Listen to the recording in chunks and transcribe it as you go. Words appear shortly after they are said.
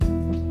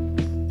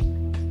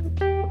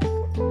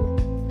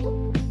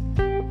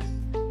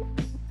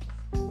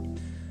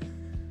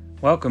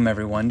Welcome,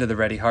 everyone, to the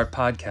Ready Heart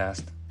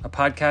Podcast, a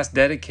podcast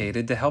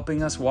dedicated to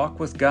helping us walk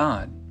with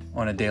God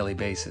on a daily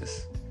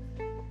basis.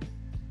 I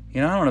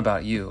don't know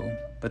about you,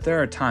 but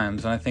there are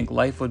times when I think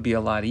life would be a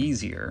lot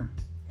easier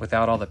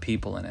without all the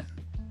people in it.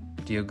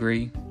 Do you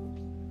agree?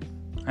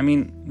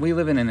 We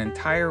live in an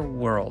entire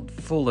world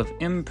full of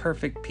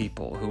imperfect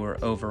people who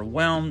are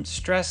overwhelmed,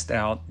 stressed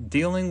out,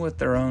 dealing with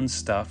their own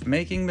stuff,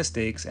 making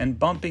mistakes, and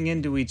bumping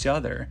into each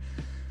other,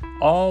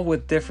 all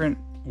with different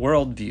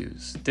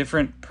worldviews,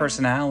 different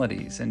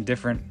personalities, and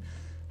different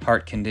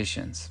heart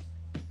conditions.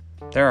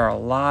 There are a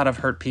lot of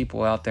hurt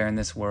people out there in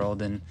this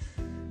world, and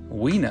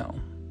we know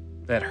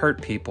that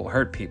hurt people,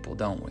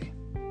 don't we?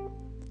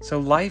 So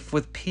life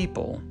with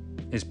people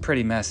is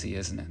pretty messy,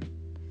 isn't it?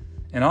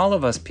 And all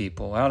of us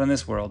people out in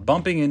this world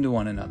bumping into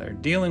one another,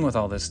 dealing with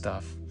all this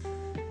stuff,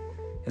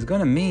 is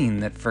going to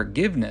mean that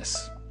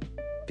forgiveness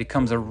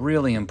becomes a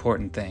really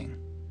important thing.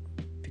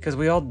 Because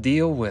we all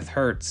deal with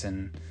hurts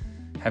and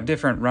have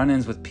different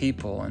run-ins with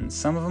people, and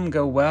some of them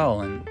go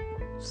well and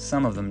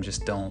some of them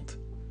just don't.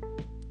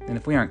 And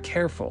if we aren't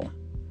careful,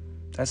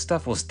 that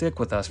stuff will stick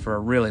with us for a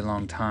really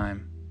long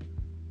time.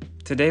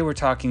 Today we're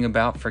talking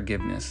about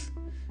forgiveness.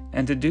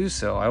 And to do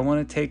so, I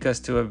want to take us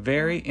to a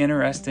very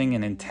interesting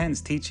and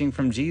intense teaching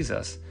from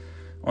Jesus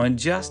on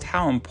just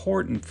how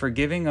important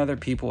forgiving other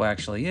people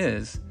actually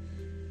is.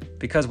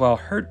 Because while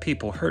hurt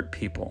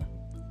people,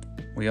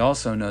 we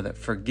also know that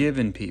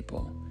forgiven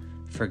people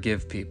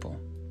forgive people.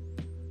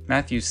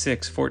 Matthew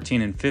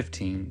 6:14 and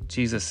 15,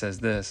 Jesus says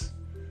this: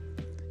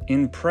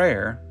 "In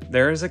prayer,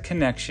 there is a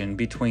connection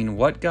between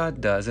what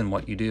God does and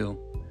what you do.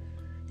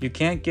 You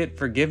can't get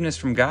forgiveness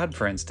from God,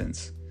 for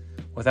instance,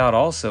 without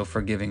also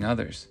forgiving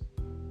others.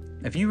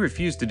 If you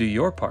refuse to do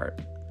your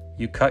part,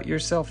 you cut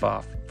yourself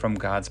off from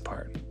God's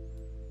part."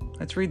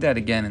 Let's read that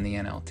again in the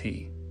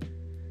NLT.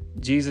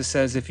 Jesus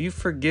says, if you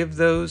forgive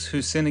those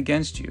who sin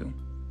against you,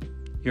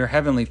 your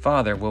heavenly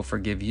Father will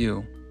forgive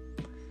you.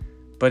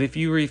 But if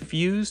you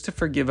refuse to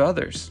forgive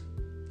others,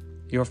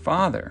 your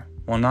Father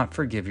will not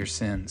forgive your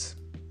sins.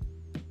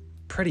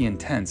 Pretty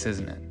intense,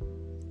 isn't it?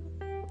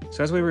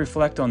 So as we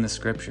reflect on this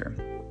scripture,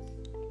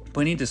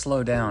 we need to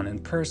slow down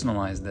and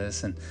personalize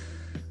this, and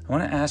I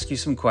want to ask you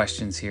some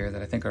questions here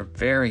that I think are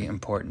very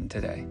important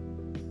today.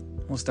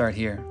 We'll start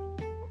here.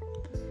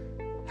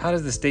 How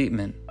does the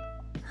statement,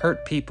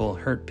 hurt people,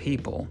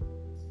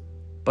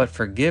 but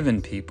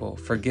forgiven people,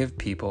 forgive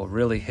people,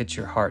 really hit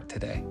your heart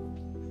today?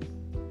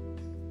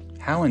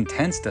 How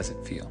intense does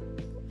it feel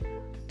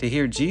to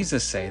hear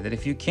Jesus say that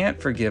if you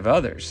can't forgive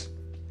others,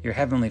 your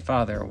heavenly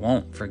Father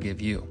won't forgive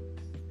you?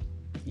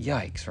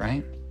 Yikes,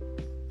 right?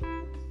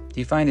 Do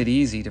you find it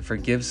easy to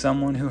forgive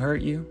someone who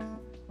hurt you?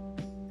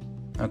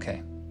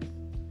 Okay,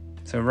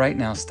 so right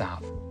now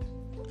stop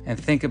and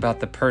think about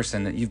the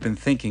person that you've been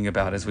thinking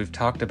about as we've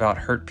talked about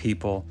hurt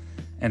people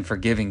and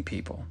forgiving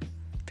people,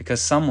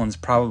 because someone's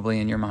probably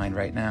in your mind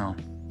right now.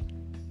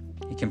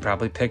 You can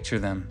probably picture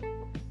them.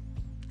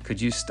 Could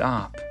you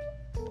stop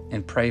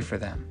and pray for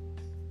them?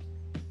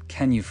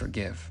 Can you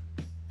forgive?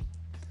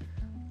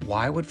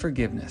 Why would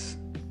forgiveness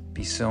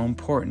be so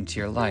important to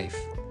your life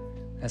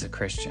as a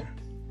Christian?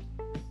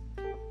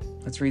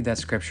 Let's read that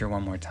scripture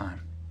one more time.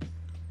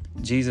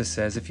 Jesus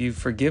says, if you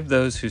forgive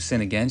those who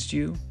sin against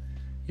you,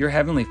 your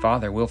heavenly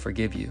Father will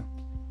forgive you.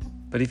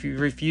 But if you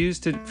refuse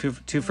to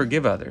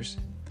forgive others,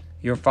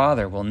 your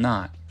Father will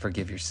not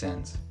forgive your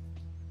sins.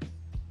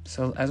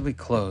 So as we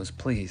close,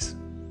 please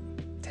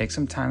take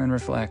some time and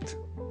reflect.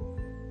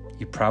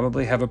 You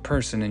probably have a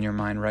person in your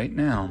mind right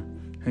now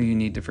who you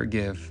need to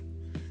forgive.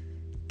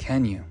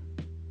 Can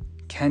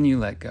you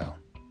let go?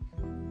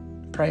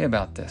 Pray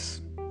about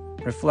this.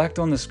 Reflect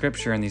on the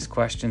scripture and these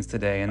questions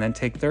today, and then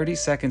take 30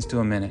 seconds to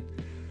a minute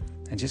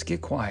and just get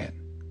quiet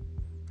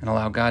and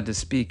allow God to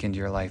speak into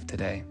your life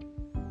today.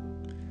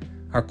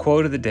 Our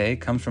quote of the day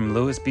comes from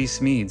Lewis B.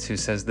 Smedes, who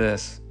says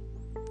this: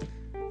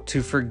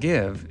 "To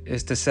forgive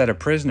is to set a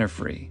prisoner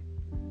free,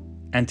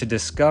 and to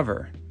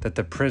discover that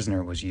the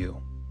prisoner was you."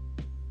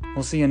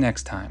 We'll see you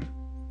next time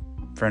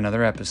for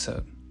another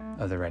episode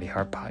of the Ready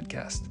Heart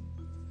Podcast.